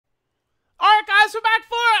guys, we're back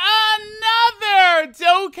for another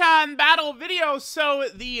Dokkan battle video. So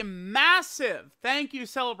the massive thank you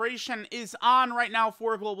celebration is on right now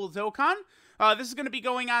for Global Dokkan. This is going to be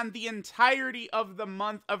going on the entirety of the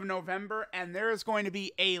month of November, and there is going to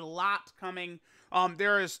be a lot coming.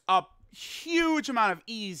 There is a huge amount of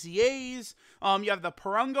EZAs. You have the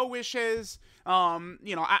Purunga wishes.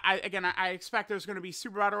 You know, I expect there's going to be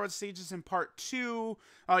Super Battle Road stages in part 2.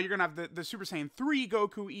 You're going to have the Super Saiyan 3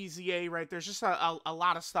 Goku EZA, right? There's just a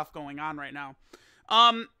lot of stuff going on right now.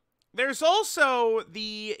 There's also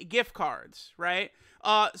the gift cards, right?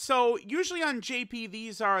 So usually on JP,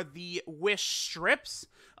 these are the wish strips.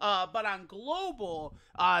 But on Global,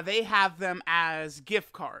 they have them as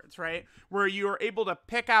gift cards, right? Where you're able to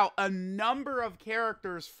pick out a number of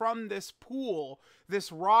characters from this pool, this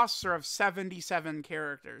roster of 77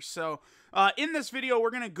 characters. So in this video,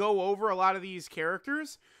 we're going to go over a lot of these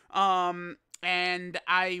characters. And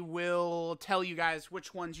I will tell you guys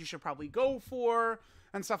which ones you should probably go for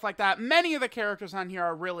and stuff like that. Many of the characters on here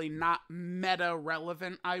are really not meta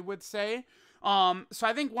relevant, I would say. So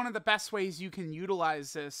I think one of the best ways you can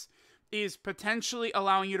utilize this is potentially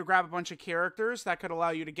allowing you to grab a bunch of characters that could allow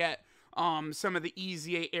you to get some of the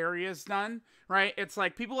EZA areas done, right? It's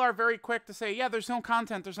like people are very quick to say, yeah, there's no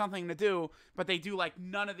content, there's nothing to do, but they do like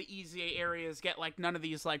none of the EZA areas get like none of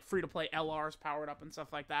these like free-to-play LRs powered up and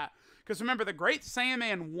stuff like that. Because remember, the Great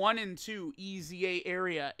Saiyaman 1 and 2 EZA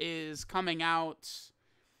area is coming out.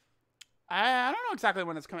 I don't know exactly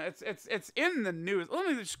when it's coming. It's in the news. Let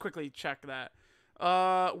me just quickly check that.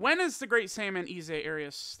 When is the Great Saiyaman EZA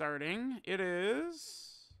area starting? It is...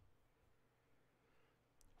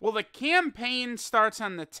 Well, the campaign starts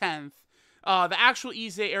on the 10th. The actual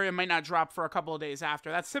EZA area might not drop for a couple of days after.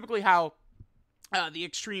 That's typically how the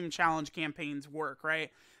Extreme Challenge campaigns work, right?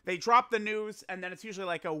 They drop the news, and then it's usually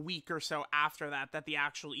like a week or so after that the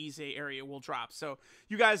actual EZA area will drop. So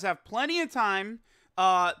you guys have plenty of time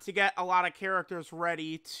to get a lot of characters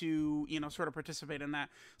ready to, you know, sort of participate in that.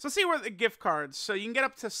 So let's see where the gift cards. So you can get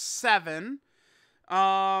up to 7.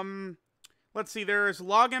 Let's see, there's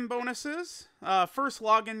login bonuses. First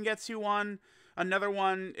login gets you 1. Another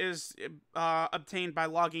one is obtained by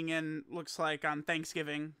logging in, looks like on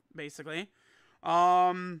Thanksgiving, basically.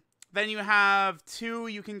 Then you have 2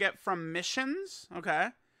 you can get from missions. Okay.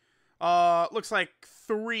 Looks like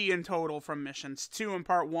 3 in total from missions. 2 in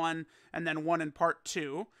part 1, and then 1 in part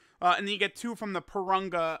 2. And then you get 2 from the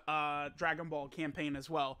Purunga Dragon Ball campaign as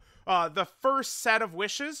well. The first set of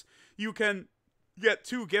wishes, you can get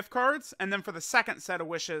 2 gift cards, and then for the second set of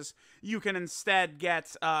wishes, you can instead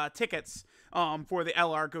get tickets for the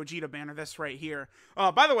LR Gogeta banner, this right here.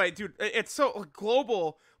 By the way, dude, it's so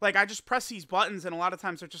global. Like, I just press these buttons, and a lot of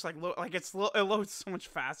times they're just like, it loads so much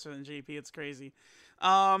faster than JP. It's crazy.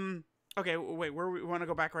 Okay, wait, we want to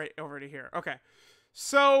go back right over to here. Okay,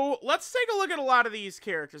 so let's take a look at a lot of these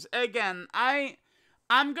characters. Again,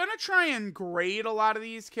 I'm gonna try and grade a lot of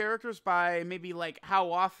these characters by maybe like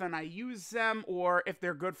how often I use them, or if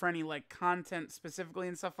they're good for any like content specifically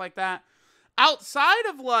and stuff like that. Outside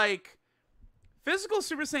of like Physical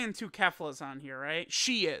Super Saiyan 2 Kefla's on here, right?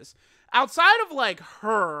 She is. Outside of like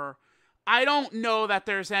her, I don't know that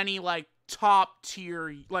there's any like top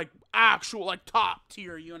tier, like actual like top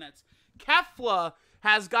tier units. Kefla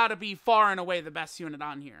has got to be far and away the best unit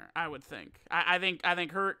on here, I would think. I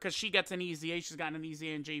think her, because she gets an EZA, she's got an EZA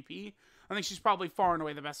in JP. I think she's probably far and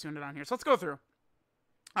away the best unit on here. So let's go through.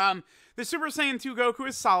 The Super Saiyan 2 Goku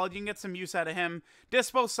is solid. You can get some use out of him.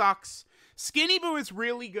 Dispo sucks. Skinny Boo is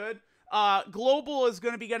really good. Global is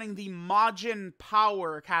going to be getting the Majin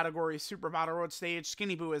Power category Super Battle Road stage.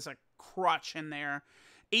 Skinny Boo is a crutch in there.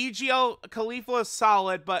 AGL Khalifa is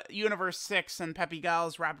solid, but Universe 6 and Peppy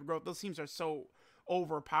Gal's Rapid Growth, those teams are so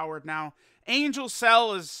overpowered now. Angel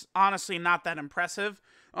Cell is honestly not that impressive.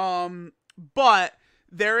 But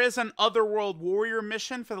there is an Otherworld Warrior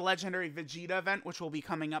mission for the Legendary Vegeta event, which will be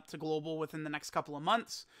coming up to Global within the next couple of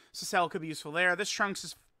months. So Cell could be useful there. This Trunks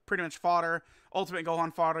is pretty much fodder. Ultimate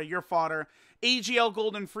Gohan fodder, your fodder. AGL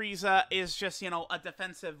Golden Frieza is just, you know, a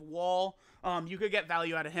defensive wall. You could get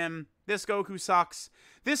value out of him. This Goku sucks.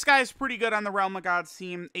 This guy's pretty good on the Realm of Gods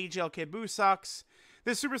team. AGL Kid Buu sucks.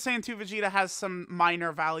 This Super Saiyan 2 Vegeta has some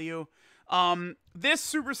minor value. This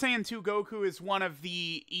Super Saiyan 2 Goku is one of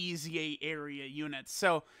the EZA area units.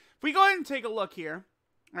 So if we go ahead and take a look here,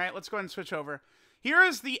 all right, let's go ahead and switch over. Here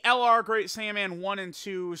is the LR Great Saiyaman 1 and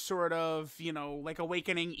 2 sort of, you know, like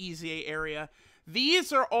Awakening EZA area.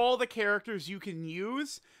 These are all the characters you can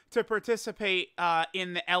use to participate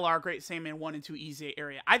in the LR Great Saiyaman 1 and 2 EZA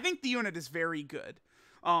area. I think the unit is very good.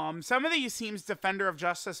 Some of these teams, Defender of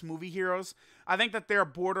Justice movie heroes, I think that they're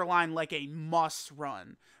borderline like a must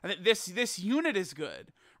run. I think this unit is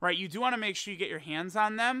good, right? You do want to make sure you get your hands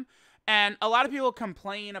on them. And a lot of people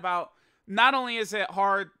complain about, not only is it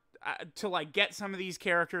hard to like get some of these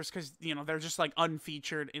characters because, you know, they're just like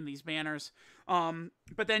unfeatured in these banners,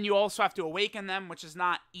 but then you also have to awaken them, which is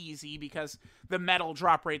not easy because the metal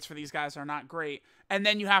drop rates for these guys are not great, and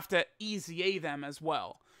then you have to easy A them as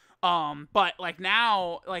well. But like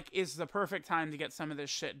now, like, is the perfect time to get some of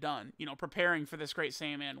this shit done, you know, preparing for this Great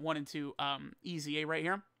Saiyaman 1 and 2 easy A right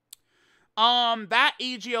here. That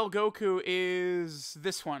AGL Goku is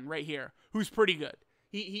this one right here, who's pretty good.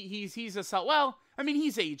 He's a well, I mean,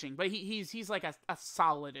 he's aging, but he's like a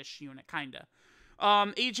solid-ish unit, kinda.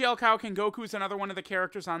 AGL Kaioken Goku is another one of the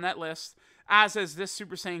characters on that list, as is this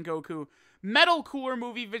Super Saiyan Goku. Metal Cooler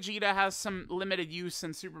Movie Vegeta has some limited use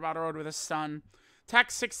in Super Battle Road with a stun.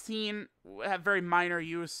 Tech 16 have very minor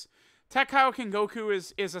use. Tech Kaioken Goku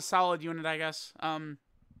is a solid unit, I guess.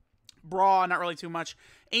 Brawl, not really too much.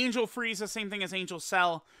 Angel Frieza, same thing as Angel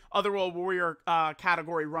Cell. Otherworld Warrior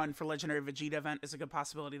category run for Legendary Vegeta event is a good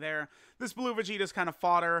possibility there. This Blue Vegeta is kind of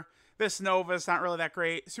fodder. This Nova is not really that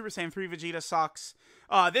great. Super Saiyan 3 Vegeta sucks.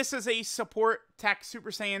 This is a support tech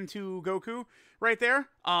Super Saiyan 2 Goku right there.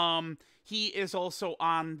 He is also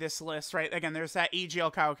on this list, right? Again, there's that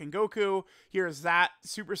AGL Kaioken Goku. Here's that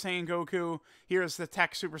Super Saiyan Goku. Here's the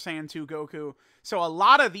tech Super Saiyan 2 Goku. So a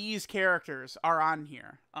lot of these characters are on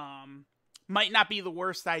here. Might not be the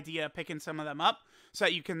worst idea picking some of them up so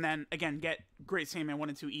that you can then, again, get Great Saiyaman 1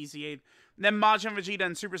 and 2 Easy Aid. Then Majin Vegeta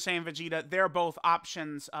and Super Saiyan Vegeta, they're both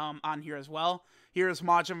options on here as well. Here's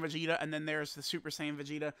Majin Vegeta, and then there's the Super Saiyan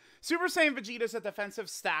Vegeta. Super Saiyan Vegeta's a defensive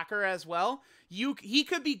stacker as well. He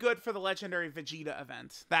could be good for the Legendary Vegeta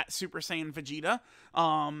event, that Super Saiyan Vegeta.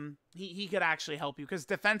 He could actually help you, because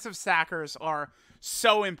defensive stackers are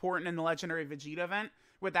so important in the Legendary Vegeta event.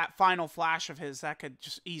 With that final flash of his, that could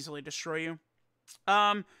just easily destroy you.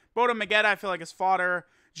 Boda Magetta, I feel like, is fodder.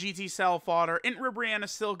 GT Cell, fodder. Int Ribrianne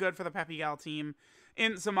is still good for the Peppy Gal team.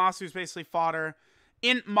 Int Zamasu is basically fodder.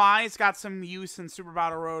 Int Mai's got some use in Super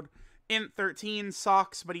Battle Road. Int 13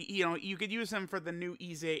 sucks, but you could use him for the new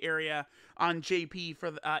Easy area on JP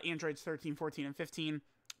for the, Androids 13, 14, and 15.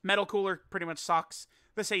 Metal Cooler pretty much sucks.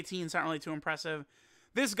 This 18's not really too impressive.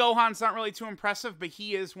 This Gohan's not really too impressive, but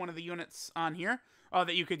he is one of the units on here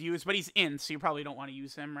that you could use, but he's in, so you probably don't want to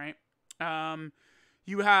use him, right?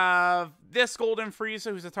 You have this Golden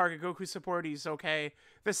Frieza, who's a target Goku support. He's okay.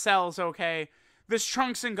 This Cell's okay. This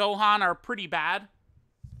Trunks and Gohan are pretty bad.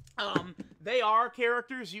 They are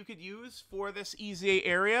characters you could use for this Easy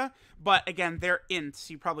area, but again, they're ints.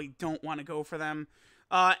 You probably don't want to go for them.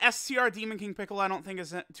 STR Demon King Piccolo, I don't think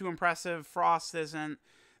is too impressive. Frost isn't.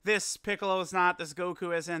 This Piccolo is not. This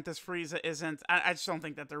Goku isn't. This Frieza isn't. I just don't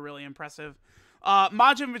think that they're really impressive.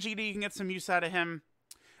 Majin Vegeta, you can get some use out of him.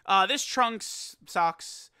 This Trunks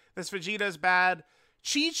sucks. This Vegeta is bad.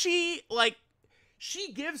 Chi-Chi, like,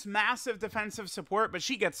 she gives massive defensive support, but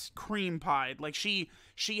she gets cream pied. Like, she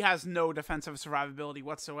has no defensive survivability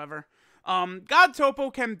whatsoever. God Topo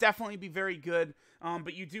can definitely be very good,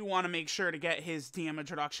 but you do want to make sure to get his damage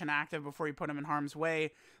reduction active before you put him in harm's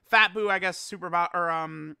way. Fat Boo, I guess, yeah,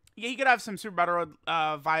 you could have some Super Battle Road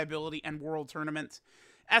viability and World Tournament.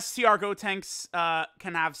 STR Gotenks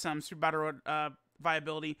can have some Super Battle Road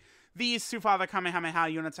viability. These Sufada Kamehameha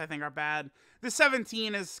units, I think, are bad. The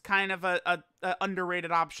 17 is kind of a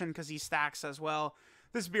underrated option because he stacks as well.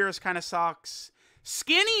 This Beerus kind of sucks.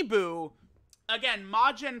 Skinny Boo, again,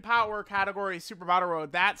 Majin Power category Super Battle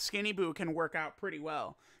Road, that Skinny Boo can work out pretty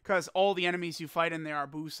well because all the enemies you fight in there are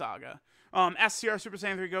Boo Saga. SCR Super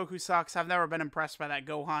Saiyan 3 Goku sucks. I've never been impressed by that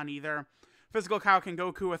Gohan either. Physical Kaioken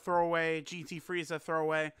Goku, a throwaway. GT Frieza,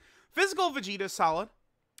 throwaway. Physical Vegeta, solid.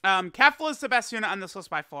 Kefla is the best unit on this list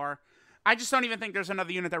by far. I just don't even think there's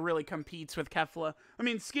another unit that really competes with Kefla. I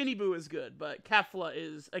mean, Skinny Boo is good, but Kefla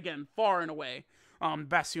is, again, far and away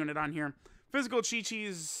best unit on here. Physical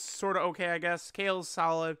Chi-Chi's sort of okay, I guess. Kale's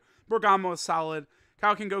solid. Bergamo is solid.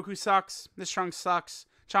 Kaioken Goku sucks. This Trunks sucks.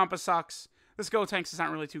 Champa sucks. This Gotenks is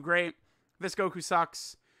not really too great. This Goku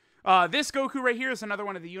sucks. This Goku right here is another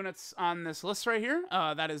one of the units on this list right here.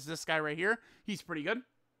 That is this guy right here. He's pretty good.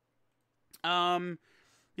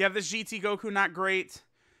 You have this GT Goku, not great.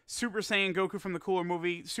 Super Saiyan Goku from the Cooler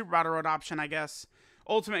movie. Super Battle Road option, I guess.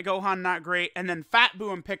 Ultimate Gohan, not great. And then Fat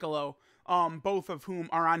Boo and Piccolo, both of whom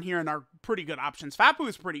are on here and are pretty good options. Fat Boo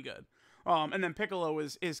is pretty good. And then Piccolo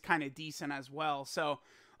is kind of decent as well. So,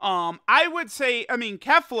 I would say, I mean,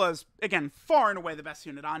 Kefla is, again, far and away the best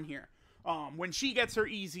unit on here. When she gets her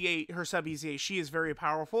Easy 8, her sub Easy 8, she is very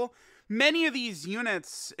powerful. Many of these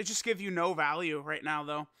units, it just give you no value right now,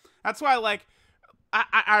 though. That's why, like,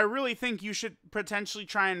 I really think you should potentially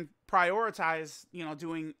try and prioritize, you know,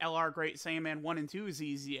 doing LR Great Saiyaman 1 and 2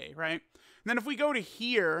 EZA, right? And then if we go to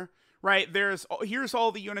here, right, here's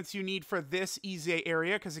all the units you need for this EZA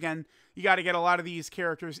area, because again, you got to get a lot of these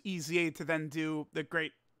characters EZA to then do the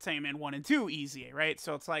Great Saiyaman 1 and 2 EZA, right?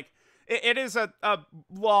 So it's like, it is a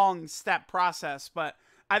long step process, but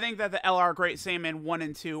I think that the LR Great Saiyaman 1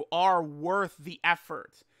 and 2 are worth the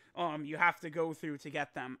effort you have to go through to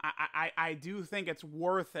get them. I do think it's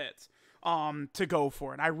worth it to go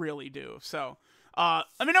for it. I really do. So let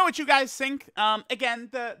me know what you guys think. Again,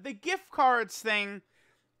 the gift cards thing,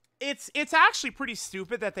 it's actually pretty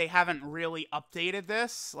stupid that they haven't really updated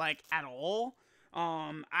this, like, at all.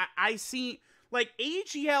 I see, like,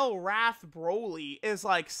 AGL Wrath Broly is,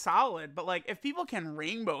 like, solid, but, like, if people can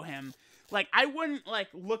rainbow him, like, I wouldn't, like,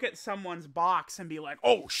 look at someone's box and be like,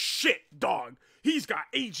 oh, shit, dog, he's got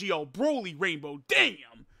AGL Broly rainbow,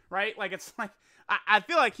 damn, right? Like, it's like, I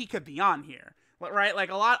feel like he could be on here, right?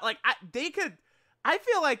 Like, a lot, like, I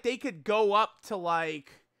feel like they could go up to,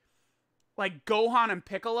 like Gohan and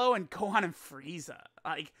Piccolo and Gohan and Frieza.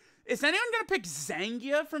 Like, is anyone gonna pick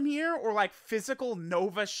Zangia from here? Or, like, Physical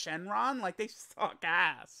Nova Shenron? Like, they suck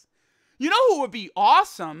ass. You know who would be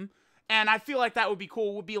awesome? And I feel like that would be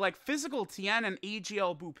cool, would be, like, Physical Tien and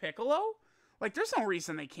AGL Buu Piccolo. Like, there's no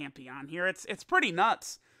reason they can't be on here. It's pretty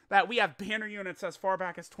nuts that we have banner units as far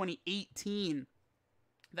back as 2018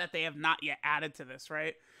 that they have not yet added to this,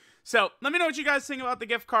 right? So, let me know what you guys think about the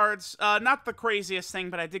gift cards. Not the craziest thing,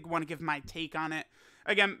 but I did want to give my take on it.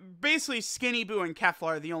 Again, basically, Skinny Buu and Kefla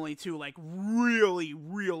are the only two, like, really,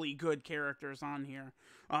 really good characters on here.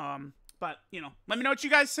 But, you know, let me know what you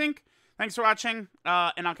guys think. Thanks for watching,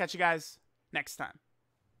 and I'll catch you guys next time.